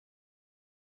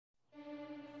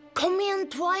Kom igjen,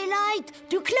 Twilight!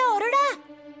 Du klarer det!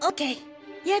 Ok,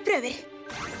 jeg prøver.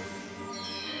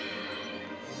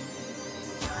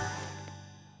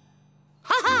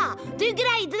 Haha! Du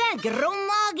greide det! Grå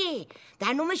magi! Det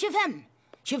er nummer 25.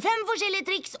 25 forskjellige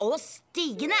triks og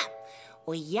stigende.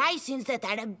 Og jeg synes dette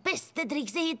er det beste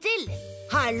trikset hittil.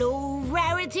 Hallo,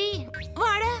 Rarity. Hva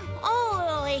er det?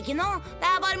 Ikke noe. Det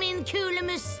er bare min kule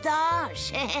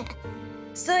mustasje.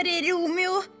 Sorry,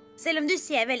 Romeo. Selv om du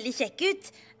ser veldig kjekk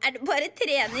ut, er det bare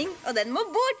trening, og den må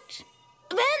bort.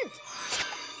 Vent!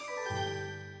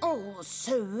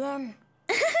 Søren.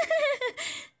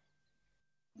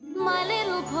 My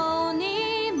little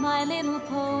pony, my little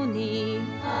pony.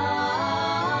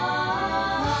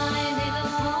 My little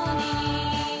pony.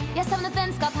 Jeg savnet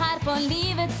vennskap her på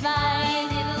livets vei. My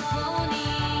little pony.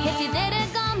 Helt til dere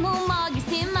ga noe magisk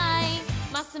til meg.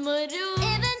 Masse moro.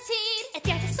 Eventyr. Et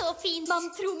hjerte så fint. Man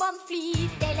tror man flyr.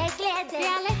 Del glede. Det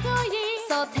er lett å gi.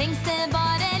 Så trengs det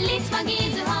bare litt magi.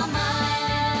 Du har meg.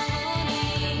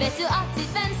 Vet du at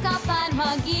ditt vennskap er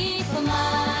magi for meg?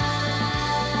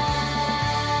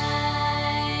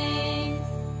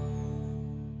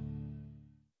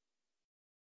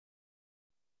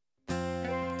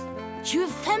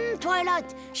 25,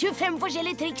 Twilight! 25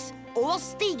 forskjellige triks og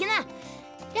stigende!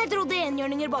 Jeg trodde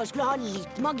enhjørninger bare skulle ha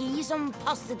litt magi som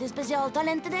passet til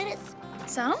spesialtalentet deres.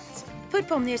 Sant? For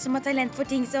ponnier som har talent for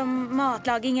ting som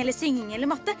matlaging eller synging eller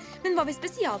matte. Men hva hvis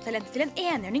spesialtalentet til en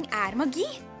enhjørning er magi?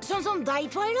 Sånn som deg,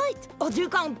 Twilight. Og du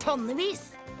kan tonnevis.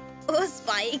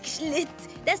 Spike, slutt.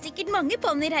 Det er sikkert mange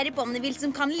ponnier her i Ponyville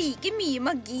som kan like mye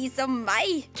magi som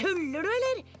meg. Tuller du,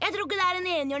 eller? Jeg tror ikke det er en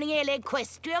enhjørning i hele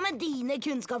Equestria med dine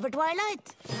kunnskaper,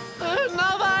 Twilight. Unna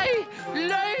vei!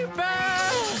 Løype!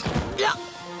 Ja!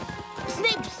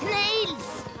 Snape Snails!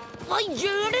 Hva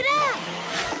gjør dere?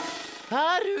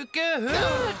 Har du ikke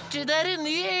hørt? Det er en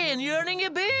ny enhjørning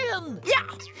i byen. Ja!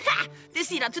 De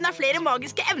sier at hun har flere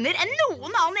magiske evner enn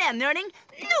noen annen enhjørning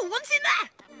noensinne.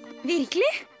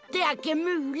 Virkelig? Det er ikke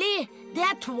mulig. Det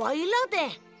er Twilight,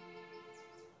 det.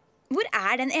 Hvor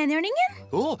er den enhjørningen?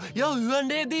 Ja, hun er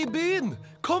nede i byen.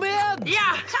 Kom igjen!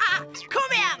 Ja,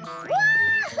 kom igjen!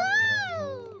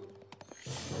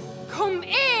 Kom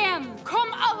igjen!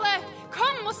 Kom alle!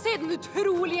 Kom og se den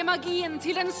utrolige magien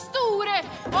til den store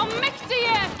og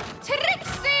mektige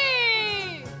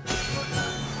Trixie!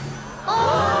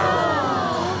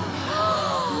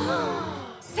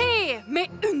 Se med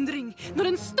undring når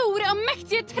den store og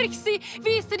mektige Trixie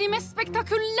viser de mest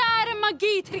spektakulære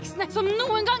magitriksene som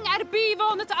noen gang er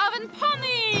bivånet av en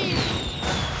ponni!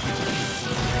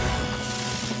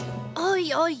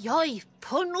 Oi,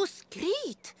 for noe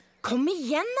skryt! Kom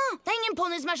igjen, da! Det er ingen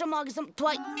ponni som er så magisk som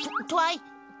Twilight.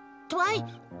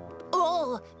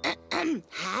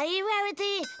 Hei,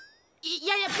 Rarity.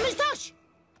 Jeg er på mustasje.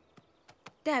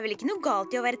 Det er vel ikke noe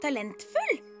galt i å være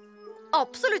talentfull?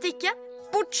 Absolutt ikke.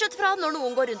 Bortsett fra når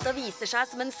noen går rundt og viser seg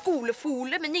som en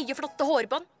skolefole med nye flotte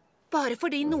hårbånd. Bare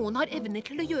fordi noen har evner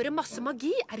til å gjøre masse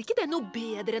magi, er ikke det noe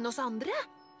bedre enn oss andre?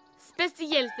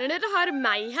 Spesielt når dere har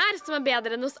meg her, som er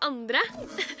bedre enn oss andre.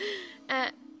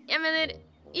 Jeg mener,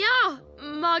 ja,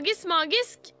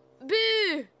 magisk.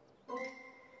 Bu!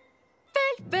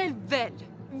 Vel.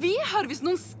 Vi har visst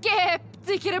noen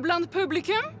skeptikere blant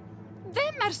publikum.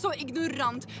 Hvem er så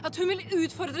ignorant at hun vil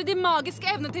utfordre de magiske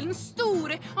evnene til den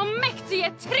store og mektige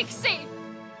Trixie?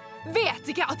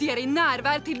 Vet ikke at de er i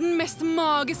nærvær til den mest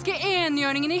magiske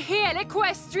enhjørningen i hele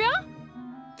Equestria?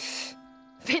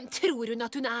 Hvem tror hun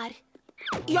at hun er?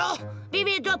 Ja, vi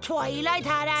vet jo at Twilight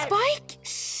her er... Spike!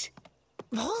 Hysj!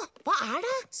 Hva er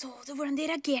det? Så du hvordan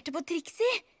de reagerte på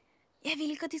Trixie? Jeg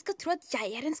vil ikke at de skal tro at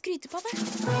jeg er en skrytepave.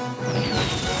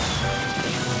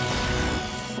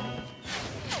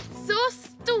 Så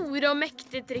store og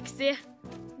mektige, Trixie.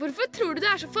 Hvorfor tror du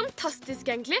det er så fantastisk,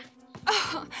 egentlig?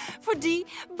 Fordi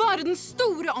bare den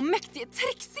store og mektige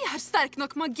Trixie har sterk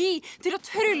nok magi til å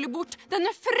trylle bort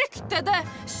denne fryktede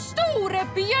store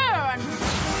bjørn.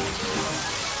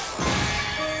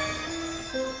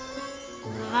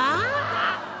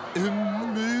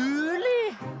 Umulig!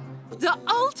 Da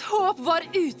alt håp var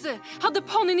ute, hadde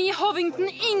ponniene i Hovington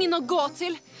ingen å gå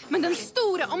til. Men den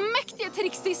store og mektige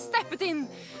Trixie steppet inn.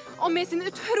 Og med sin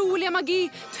utrolige magi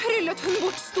tryllet hun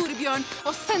bort Storebjørn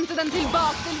og sendte den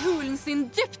tilbake til hulen sin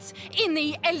dypt inne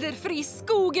i elderfri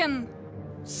skogen.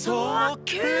 Så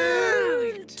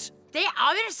kult! Det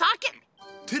avgjør saken.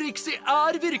 Trixie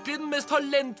er virkelig den mest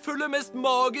talentfulle, mest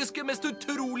magiske, mest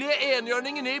utrolige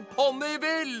enhjørningen i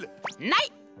Ponyville. Nei,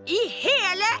 i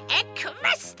hele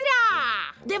Equestria!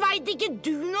 Det vet ikke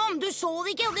du noe om. Du så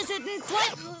det ikke, og dessuten...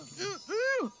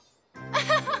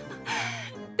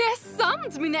 Det er sant!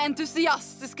 sant, mine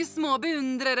entusiastiske små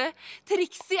beundrere?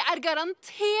 Trixie er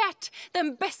garantert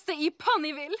den beste i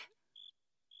Ponyville.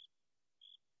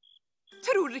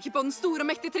 Tror dere ikke på den store og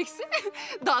mektige Trixie?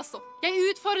 Da så.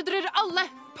 Jeg utfordrer alle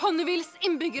Ponyvilles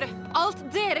innbyggere. Alt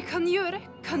dere kan gjøre,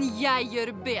 kan jeg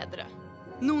gjøre bedre.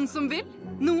 Noen som vil?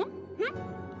 Noen?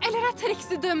 Eller er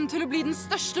Trixie dømt til å bli den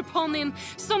største ponnien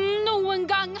som noen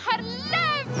gang har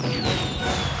levd?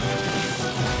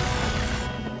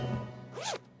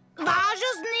 Vær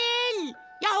så snill!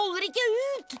 Jeg holder ikke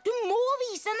ut! Du må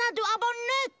vise henne! Du er bare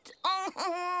nødt!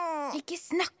 Ikke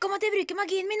snakk om at jeg bruker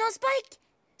magien min nå, Spike.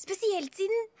 Spesielt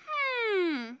siden...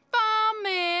 Hva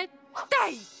med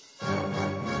deg?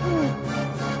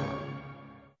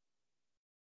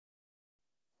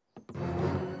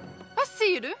 Hva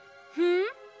sier du?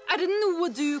 Er det noe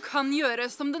du kan gjøre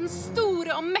som den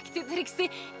store og mektige Trixie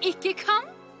ikke kan?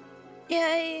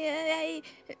 Jeg...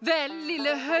 Vel,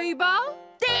 lille høyball?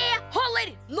 Det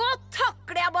holder! Nå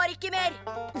takler jeg bare ikke mer.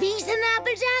 Vis henne,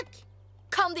 Applejack!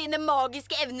 Kan dine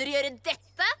magiske evner gjøre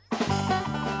dette?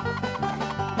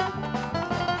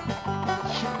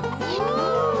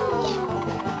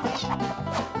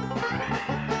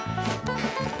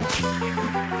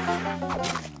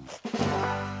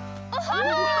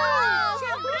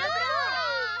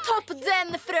 Topp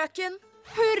den, frøken!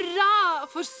 Hurra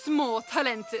for små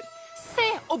talenter! Se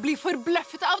og bli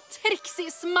forbløffet av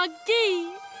Trixies magi!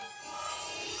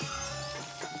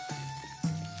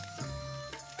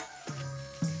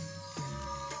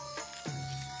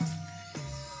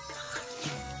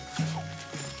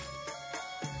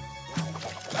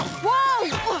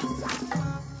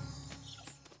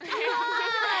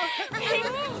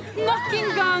 Nok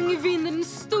en gang vinner den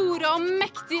store og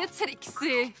mektige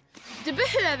Trixie. Du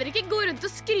behøver ikke gå rundt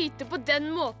og skryte på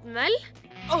den måten, vel?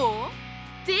 Og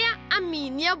det er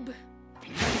min jobb.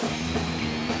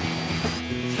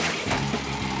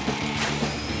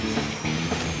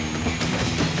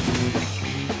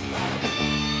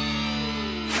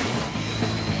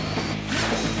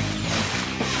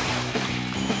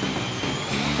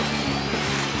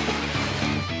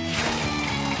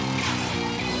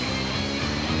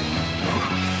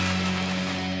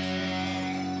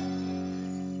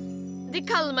 De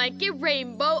kaller meg ikke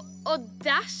Rainbow og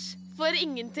Dash for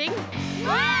ingenting.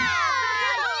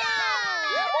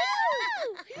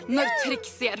 Når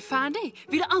Trixie er ferdig,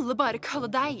 vil alle bare kalle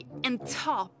deg en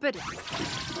taper.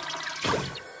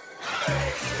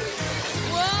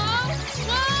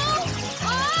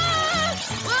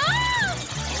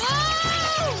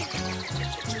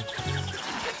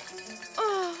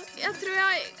 Jeg tror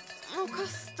jeg må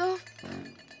kaste opp.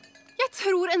 Jeg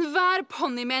tror enhver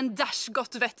ponni med en dash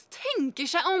godt vett tenker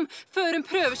seg om før hun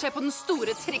prøver seg på den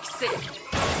store Trixie.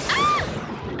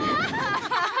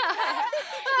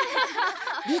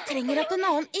 Vi trenger at en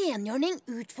annen enhjørning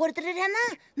utfordrer henne.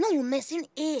 Noen med sin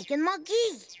egen magi.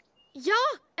 Ja,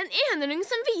 en enhjørning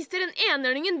som viser den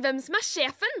enhjørningen hvem som er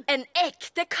sjefen. En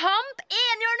ekte kamp,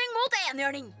 enhjørning mot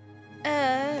enhjørning.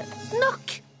 Nok!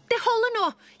 Det holder nå.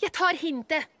 Jeg tar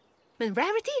hintet. Men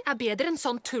Rarity er bedre enn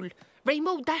sånn tull.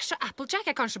 Rainbow, Dash og Applejack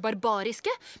er kanskje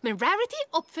barbariske, men Rarity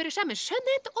oppfører seg med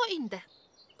skjønnhet og ynde.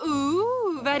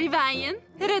 Vær i veien.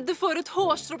 Redde for et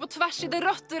hårstrå på tvers i det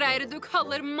rottereiret du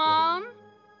kaller man.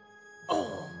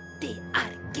 Det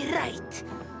er greit.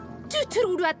 Du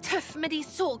tror du er tøff med de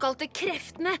såkalte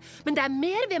kreftene, men det er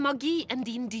mer ved magi enn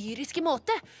din dyriske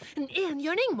måte. En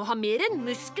enhjørning må ha mer enn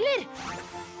muskler.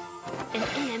 En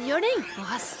enhjørning må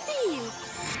ha stil.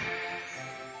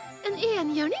 En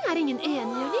enhjørning er ingen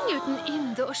enhjørning uten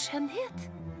ynde og skjønnhet.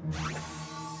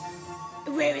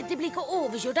 Rarity blir ikke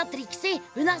overkjørt av Trixie.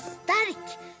 Hun er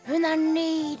sterk. Hun er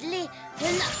nydelig.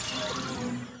 Hun er...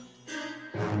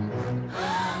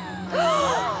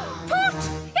 Fort!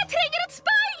 Jeg trenger et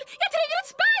speil! Jeg trenger et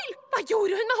speil! Hva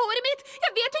gjorde hun med håret mitt?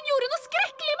 Jeg vet hun gjorde noe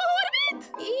skrekkelig med håret mitt!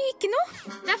 Ikke noe.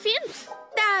 Det er fint.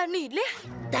 Det er nydelig.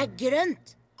 Det er grønt.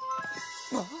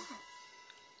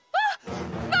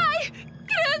 Nei!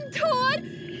 Grønt hår!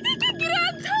 Ikke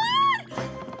grønt hår!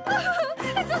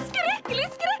 En så skrekkelig,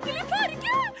 skrekkelig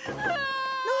farge!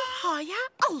 Nå har jeg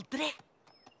aldri.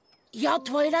 Ja,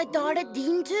 Twilight, da er det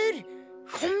din tur.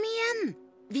 Kom igjen.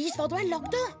 Vis hva du er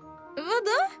lagd av. Hva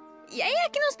da? Jeg er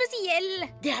ikke noe spesiell.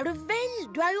 Det er du vel.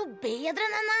 Du er jo bedre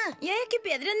enn henne. Jeg er ikke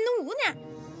bedre enn noen, jeg.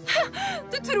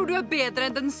 Du tror du er bedre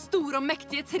enn den store og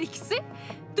mektige Trixie?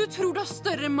 Du tror du har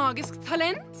større magisk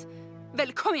talent?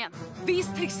 Vel, kom igjen. Vis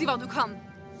Trixie hva du kan.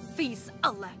 Vis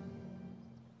alle.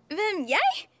 Hvem,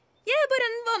 jeg? Jeg er bare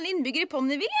en vanlig innbygger i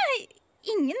Ponyville, jeg.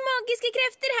 Ingen magiske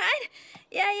krefter her.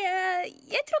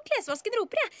 Jeg tror klesvasken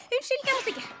roper, jeg. Unnskyld, jeg må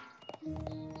stikke.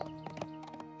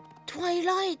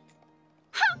 Twilight,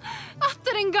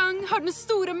 Atter en gang har den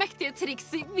store, mektige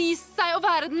Trixie vist seg å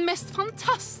være den mest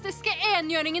fantastiske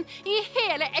enhjørningen i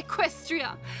hele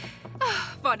Equestria.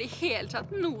 Var det i hele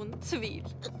tatt noen tvil?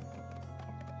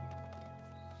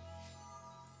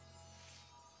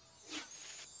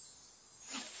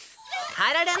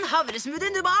 Her er den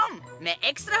havresmoothien du ba om, med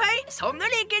ekstra høy, som du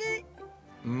liker den.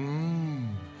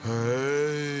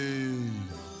 Hei.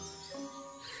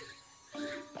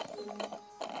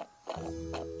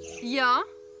 Ja?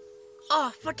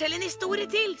 Fortell en historie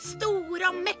til, store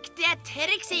og mektige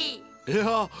Trixie.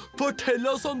 Ja, fortell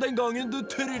oss om den gangen du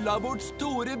tryllet bort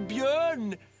store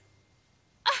bjørn.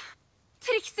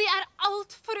 Trixie er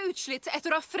alt for utslitt etter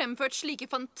å ha fremført slike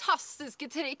fantastiske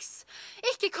triks.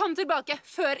 Ikke kom tilbake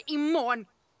før i morgen.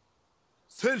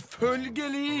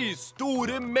 Selvfølgelig,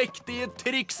 store, mektige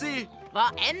Trixie. Hva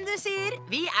enn du sier,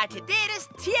 vi er til deres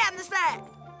tjeneste.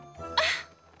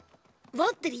 Hva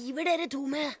driver dere to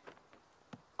med?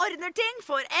 Ordner ting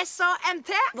for S og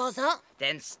MT. Hva sa?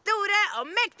 Den store og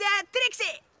mektige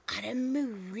Trixie. Er det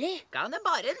mulig? Ga henne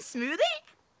bare en smoothie.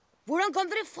 Hvordan kan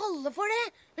dere falle for det?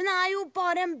 Hun er jo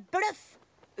bare en bløff.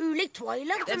 Ulik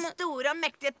Twilight. Den store og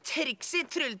mektige Trixie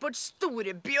tryllet bort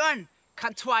store bjørn.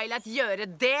 Kan Twilight gjøre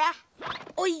det?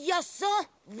 Å jaså,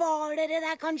 var dere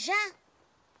der kanskje?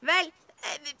 Vel,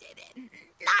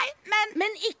 nei, men...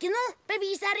 Men ikke noe.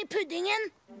 Bevis er i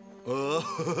puddingen.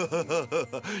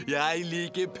 Jeg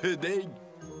liker pudding.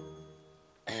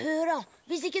 Hør da,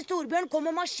 hvis ikke Storbjørn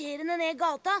kommer marsjerende ned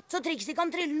gata, så Trixie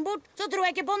kan trylle den bort, så tror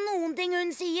jeg ikke på noen ting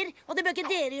hun sier, og det bør ikke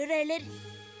dere gjøre heller.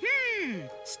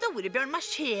 Storebjørn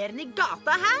marsjerende i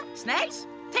gata, hæ? Snels,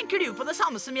 tenker du på det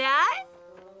samme som jeg?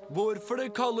 Hvorfor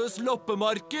det kalles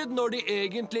loppemarked når de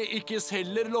egentlig ikke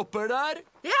selger lopper der?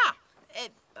 Ja,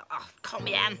 kom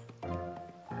igjen.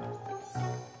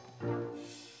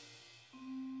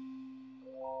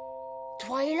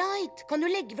 Twilight, kan du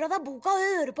legge fra deg boka og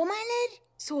høre på meg, eller?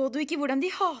 Så du ikke hvordan de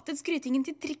hatet skrytingen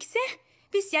til Trixie?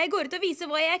 Hvis jeg går ut og viser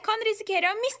hva jeg kan, risikere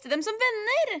å miste dem som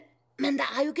venner. Men det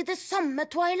er jo ikke det samme,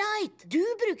 Twilight. Du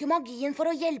bruker magien for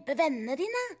å hjelpe vennene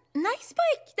dine. Nei,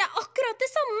 Spike, det er akkurat det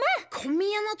samme. Kom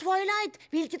igjen da, Twilight.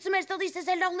 Hvilket som helst av disse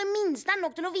selv aller minste er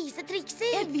nok til å vise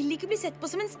Trixie. Jeg vil ikke bli sett på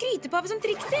som en skrytepave som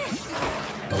Trixie.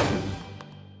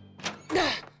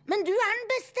 Men du er den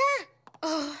beste.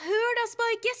 Hør da,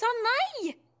 Spike, jeg sa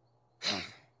nei.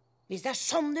 Hvis det er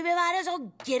sånn du vil være, så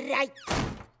greit.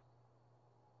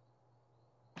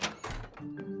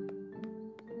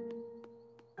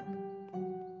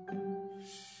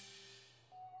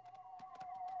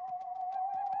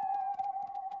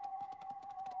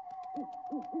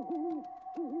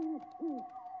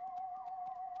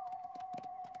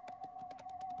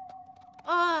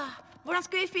 Hvordan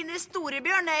skal vi finne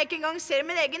Storebjørn når jeg ikke engang ser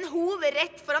min egen hov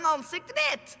rett foran ansiktet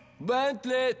mitt? Vent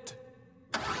litt.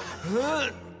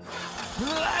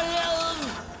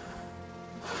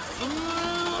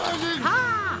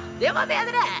 Det var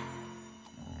bedre.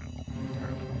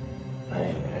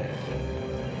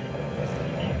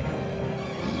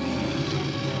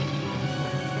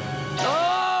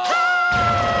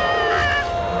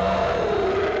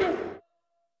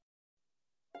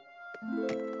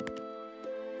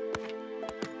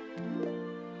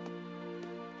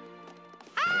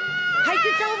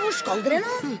 Hvor skal dere nå?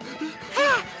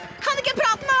 Kan ikke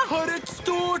prate nå! Har et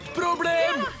stort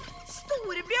problem! Ja,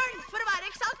 Storebjørn, for å være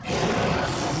eksakt.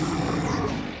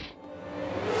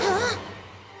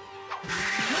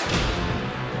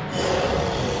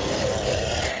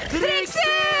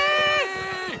 Trixie!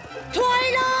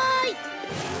 Twilight!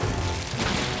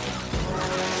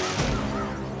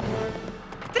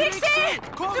 Trixie!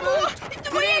 Du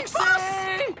må hjelpe oss!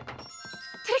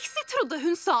 Trixie trodde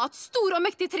hun sa at store og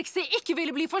mektige Trixie ikke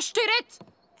ville bli forstyrret.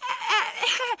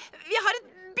 Vi har et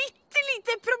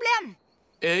bittelite problem.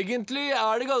 Egentlig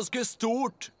er det ganske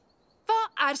stort. Hva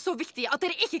er så viktig at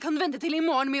dere ikke kan vente til i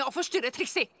morgen med å forstyrre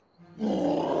Trixie?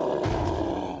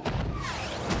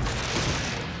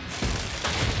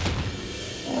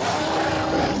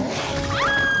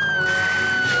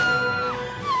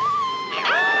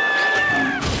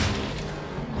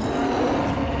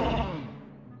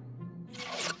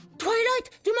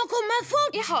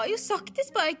 Fort! Jeg har jo sagt det,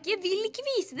 Spike. Jeg vil ikke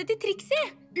vise det til Trixie.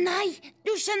 Nei,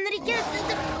 du skjønner ikke.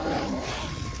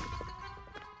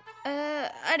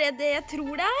 Er det det jeg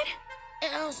tror det er?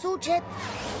 Ja, stort sett.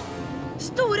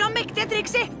 Store og mektige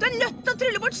Trixie, du er nødt til å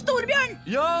trylle bort Storebjørn.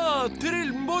 Ja,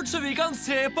 tryll den bort så vi kan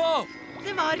se på.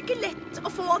 Det var ikke lett å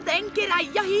få den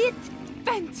greia hit.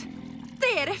 Vent,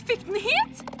 dere fikk den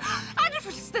hit? Er dere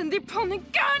fullstendig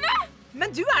ponnigærne?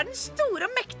 Men du er den store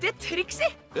og mektige Trixie.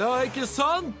 Ja, ikke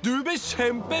sant? Du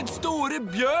bekjempet store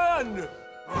bjørn.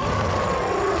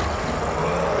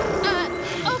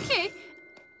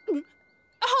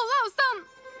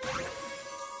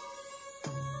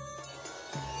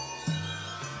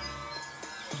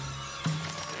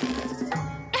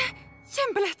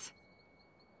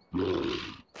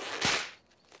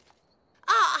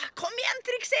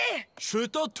 Trixie!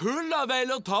 Slutt å tulle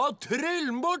vel og ta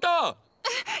tryllen bort, da!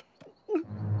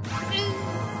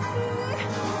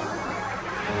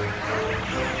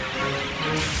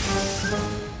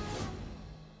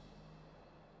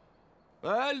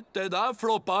 Vel, det der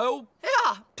floppa jo.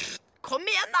 Ja, kom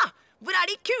igjen da! Hvor er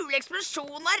de kule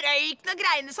eksplosjonene av røyken og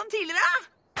greiene som tidligere?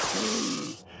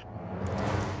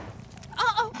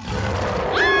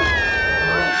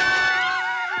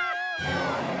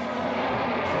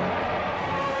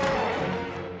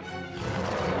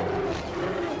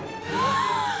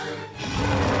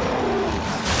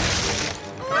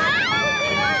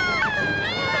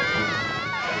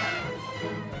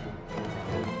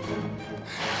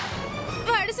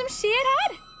 Hva er det som skjer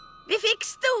her? Vi fikk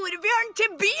storebjørn til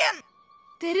byen!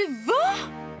 Dere hva?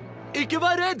 Ikke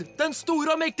vær redd! Den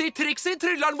store og mektige Trixie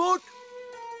tryller den bort!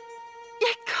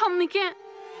 Jeg kan ikke.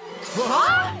 Hva?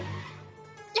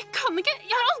 Jeg kan ikke.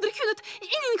 Jeg har aldri kunnet.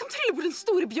 Ingen kan trylle bort en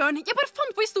store bjørn. Jeg bare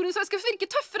fant på historien så jeg skal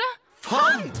virke tøffere.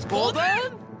 Fant på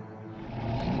den?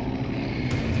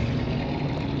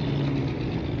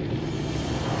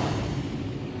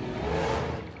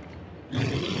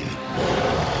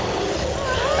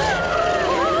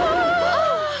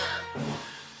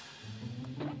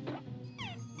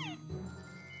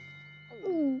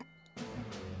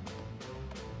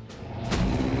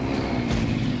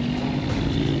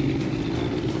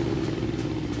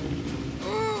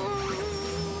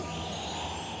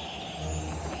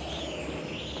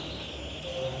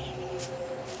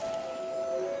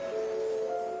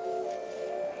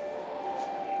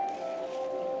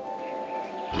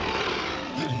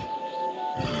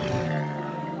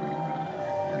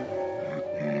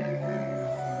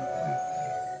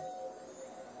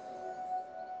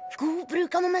 God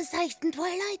bruk av nummer 16,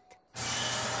 Twilight.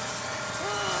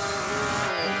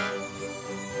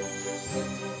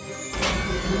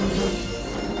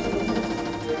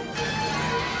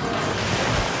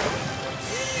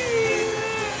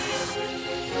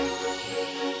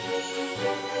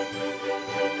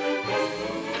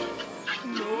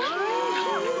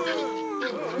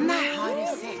 Nei, har du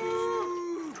sett?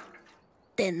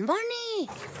 Den var ny.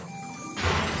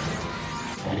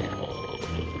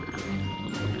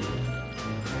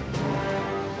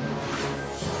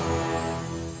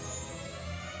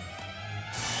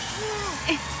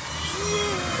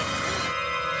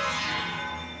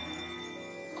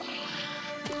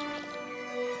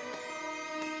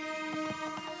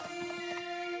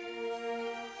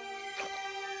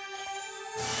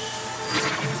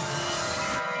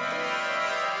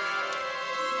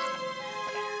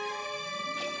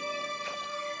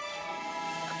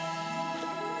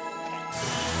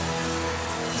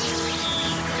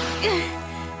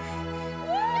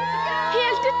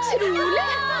 Helt utrolig!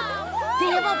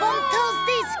 Det var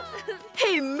fantastisk!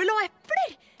 Himmel og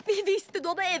epler! Vi visste du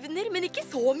hadde evner, men ikke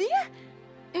så mye.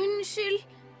 Unnskyld.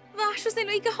 Vær så snill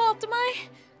å ikke hate meg.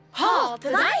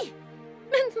 Hate deg?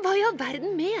 Men hva i all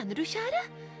verden mener du, kjære?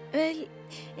 Vel,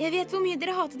 jeg vet hvor mye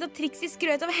dere hatet at Trixie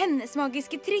skrøt av hennes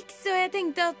magiske triks, og jeg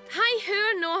tenkte at... Hei,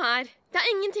 hør nå her. Det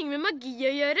har ingenting med magi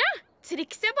å gjøre.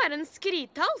 Trixie er bare en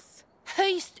skrythals.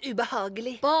 Høyst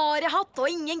ubehagelig. Bare hatt og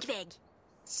ingen kveg.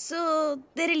 Så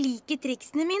dere liker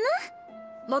triksene mine?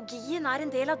 Magien er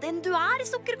en del av den du er,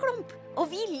 sukkerklump. Og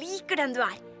vi liker den du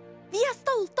er. Vi er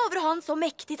stolte over å ha en så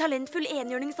mektig, talentfull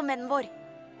enhjørning som vennen vår.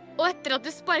 Og etter at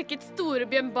du sparket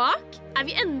Storebjørn bak, er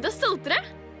vi enda stoltere.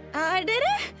 Er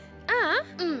dere?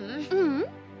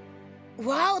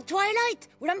 Wow, Twilight!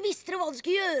 Hvordan visste du hva du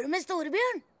skulle gjøre med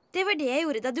Storebjørn? Det var det jeg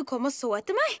gjorde da du kom og så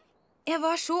etter meg. Jeg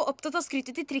var så opptatt av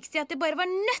skrytet til Trixie at jeg bare var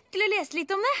nødt til å lese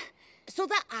litt om det. Så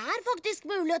det er faktisk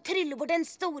mulig å trylle bort en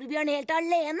storebjørn helt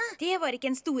alene? Det var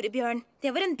ikke en storebjørn.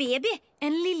 Det var en baby.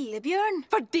 En lillebjørn.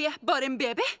 Var det bare en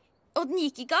baby? Og den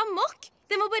gikk ikke amok.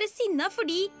 Den var bare sinna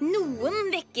fordi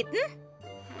noen vekket den.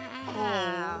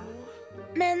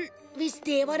 Men hvis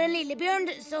det var en lillebjørn,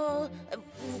 så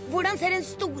hvordan ser en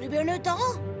storebjørn ut da?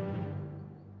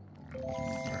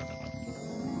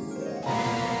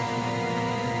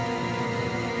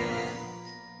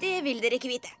 Det vil dere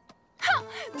ikke vite. Ha!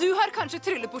 Du har kanskje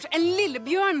tryllet bort en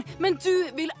lillebjørn, men du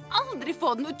vil aldri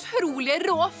få den utrolige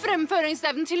rå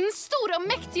fremføringsevnen til den store og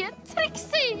mektige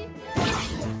Trixie.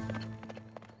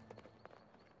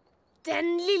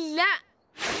 Den lille...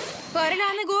 Bare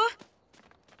la henne gå.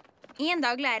 En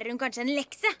dag lærer hun kanskje en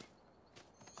lekse.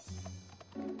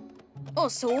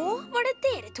 Og så var det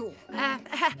dere to.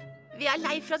 Vi er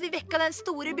lei for at vi vekka den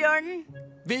store bjørnen.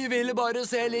 Vi ville bare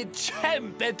se litt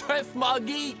kjempetøff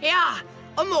magi. Ja,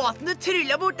 og måten du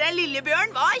trylla bort den lille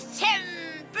bjørnen var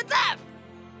kjempetøff.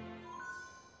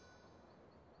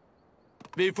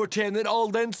 Vi fortjener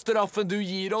all den straffen du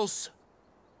gir oss.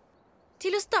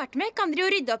 Til å starte med kan dere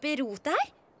jo rydde opp i rotet her.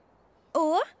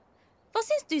 Og hva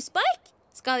syns du, Spike?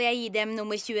 Skal jeg gi dem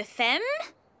nummer 25?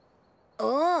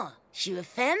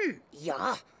 25?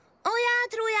 Ja. Og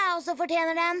jeg tror jeg også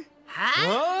fortjener den. Hæ?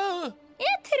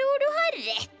 Jeg tror du har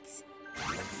rett.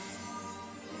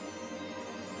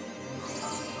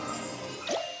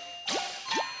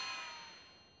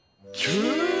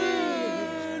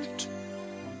 Kult!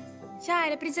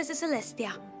 Kjære prinsesse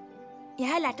Celestia. Jeg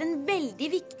har lært en veldig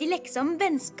viktig lekse om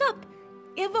vennskap.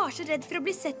 Jeg var så redd for å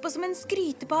bli sett på som en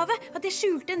skrytepave at jeg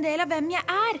skjulte en del av hvem jeg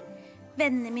er.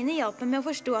 Vennene mine hjalp meg med å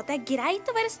forstå at det er greit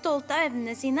å være stolt av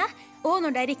evnene sine, og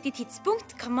når det er riktig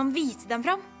tidspunkt kan man vise dem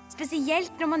fram,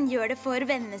 spesielt når man gjør det for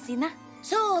vennene sine.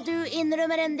 Så du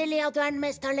innrømmer endelig at du er den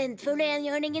mest talentfulle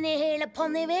enhjørningen i hele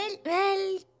Ponyville?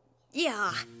 Vel,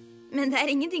 ja, men det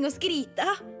er ingenting å skryte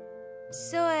av.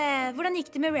 Så hvordan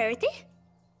gikk det med Rarity?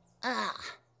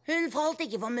 Hun falt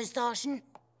ikke for mustasjen.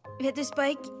 Vet du,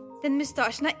 Spike, den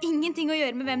mustasjen har ingenting å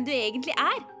gjøre med hvem du egentlig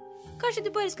er. Kanskje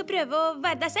du bare skal prøve å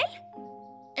være deg selv?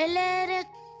 Eller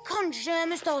kanskje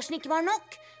mustasjen ikke var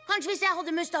nok? Kanskje hvis jeg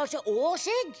hadde mustasje og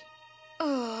skjegg?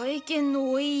 Ikke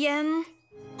nå igjen.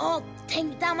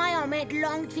 Tenk deg meg av med et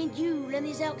langt, fint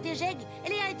julenisseaktig skjegg.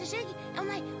 Eller geiteskjegg.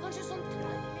 Nei, kanskje sånn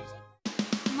trailerskjegg.